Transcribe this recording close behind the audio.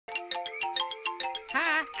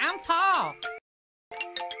Hi, I'm Paul.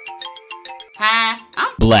 Hi,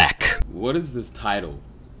 I'm Black. What is this title,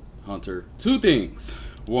 Hunter? Two things.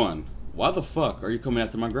 One, why the fuck are you coming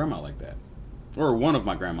after my grandma like that? Or one of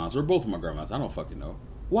my grandmas, or both of my grandmas, I don't fucking know.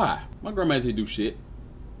 Why? My grandma doesn't do shit.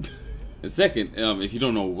 And second, if you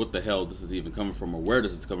don't know what the hell this is even coming from or where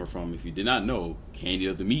this is coming from, if you did not know, Candy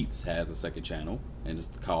of the Meats has a second channel, and it's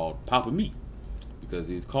called Papa Meat. Because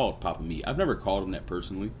he's called Papa Meat. I've never called him that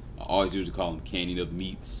personally. I always usually call him Candy of the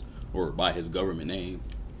Meats, or by his government name,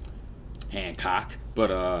 Hancock.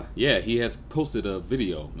 But yeah, he has posted a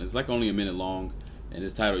video. It's like only a minute long, and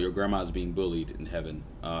it's titled "Your Grandma's Being Bullied in Heaven."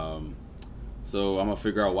 So I'm gonna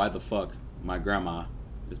figure out why the fuck my grandma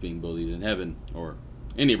is being bullied in heaven, or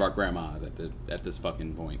any of our grandmas at this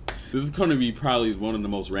fucking point. This is gonna be probably one of the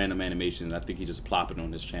most random animations. I think he just plopped it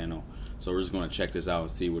on his channel. So we're just gonna check this out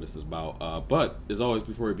and see what this is about. But as always,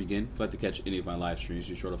 before we begin, if you'd like to catch any of my live streams,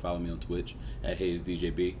 be sure to follow me on Twitch at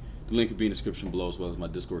HayesDJB. The link will be in the description below, as well as my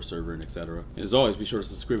Discord server and etc. And as always, be sure to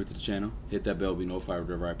subscribe to the channel, hit that bell, be notified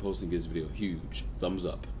whenever I post, and give this video a huge thumbs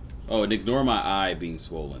up. Oh, and ignore my eye being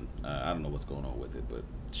swollen. I don't know what's going on with it, but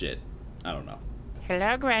shit, I don't know.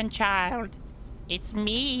 Hello, grandchild. It's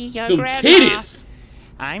me, your Them grandma. titties!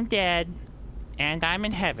 I'm dead, and I'm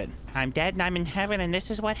in heaven. I'm dead and I'm in heaven, and this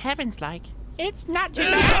is what heaven's like. It's not too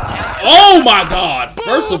bad. Oh my god!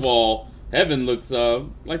 First of all, heaven looks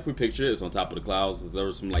like we pictured it. It's on top of the clouds. There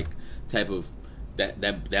was some like type of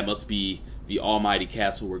that must be the almighty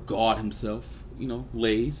castle where God himself, you know,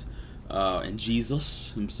 lays. And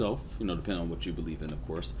Jesus himself, you know, depending on what you believe in, of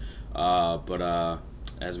course. But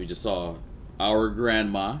as we just saw, our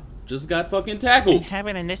grandma just got fucking tackled. In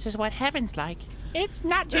heaven, and this is what heaven's like. It's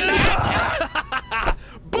not too bad.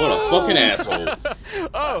 What a fucking asshole.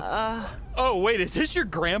 Oh, wait, is this your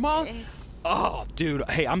grandma? Oh, dude.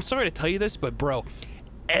 Hey, I'm sorry to tell you this, but bro,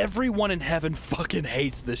 everyone in heaven fucking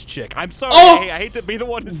hates this chick. I'm sorry. Oh! I hate to be the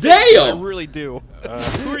one to say it, Damn! I really do.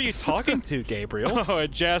 Who are you talking to, Gabriel? Oh,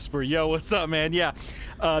 Jasper. Yo, what's up, man? Yeah.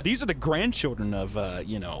 These are the grandchildren of,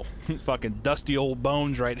 you know, fucking dusty old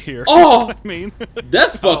bones right here. Oh! I mean,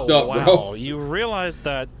 That's fucked up, wow. bro. You realize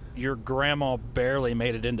that your grandma barely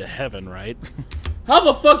made it into heaven, right? How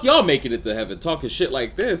the fuck y'all making it to heaven talking shit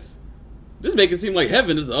like this? This make it seem like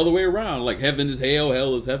heaven is the other way around. Like heaven is hell,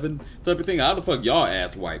 hell is heaven type of thing. How the fuck y'all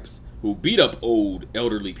ass wipes who beat up old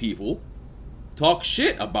elderly people, talk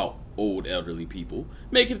shit about old elderly people,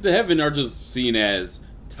 make it to heaven are just seen as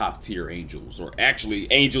top tier angels, or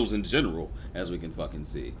actually angels in general, as we can fucking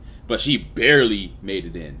see. But she barely made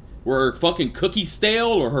it in. Were her fucking cookies stale,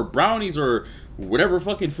 or her brownies, or whatever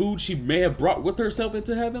fucking food she may have brought with herself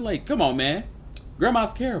into heaven? Like, come on, man.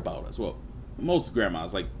 Grandmas care about us. Well, most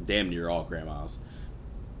grandmas, like damn near all grandmas,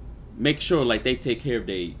 make sure like they take care of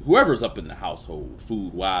whoever's up in the household,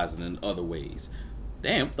 food wise and in other ways.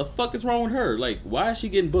 Damn, what the fuck is wrong with her? Like, why is she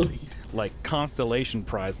getting bullied? Like Constellation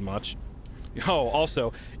Prize much. Oh,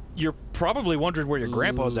 also, you're probably wondering where your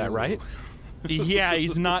grandpa's at, right? Yeah,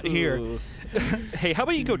 he's not here. Hey, how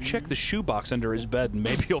about you go check the shoebox under his bed and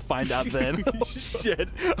maybe you'll find out then. Oh, shit.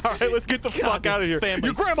 All right, let's get the fuck out of here.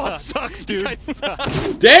 Your grandma sucks, dude.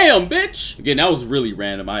 Damn, bitch! Again, that was really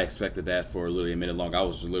random. I expected that for literally a minute long. I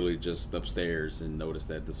was literally just upstairs and noticed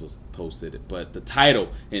that this was posted. But the title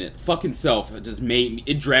in it fucking self just made me,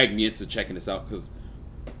 it dragged me into checking this out because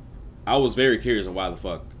I was very curious on why the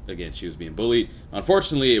fuck, again, she was being bullied.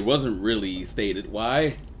 Unfortunately, it wasn't really stated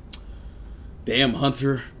why. Damn,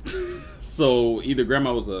 Hunter. So either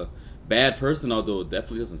grandma was a bad person, although it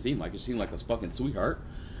definitely doesn't seem like it. She seemed like a fucking sweetheart.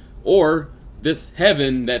 Or this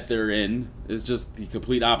heaven that they're in is just the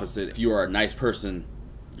complete opposite. If you are a nice person,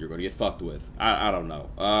 you're going to get fucked with. I don't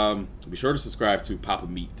know. Be sure to subscribe to Papa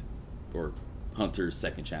Meat, or Hunter's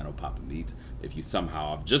second channel, Papa Meat, if you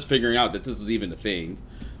somehow, I'm just figuring out that this is even a thing.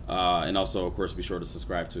 And also, of course, be sure to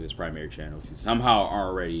subscribe to his primary channel if you somehow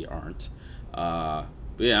already aren't.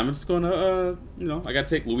 But yeah, I'm just gonna, you know, I gotta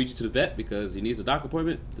take Luigi to the vet because he needs a doc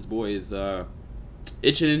appointment. This boy is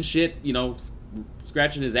itching and shit, you know,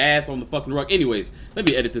 scratching his ass on the fucking rug. Anyways, let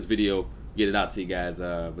me edit this video, get it out to you guys.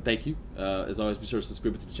 But thank you. As always, be sure to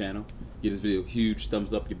subscribe to the channel. Give this video a huge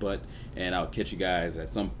thumbs up your butt, and I'll catch you guys at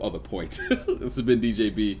some other point. This has been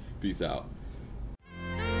DJB. Peace out.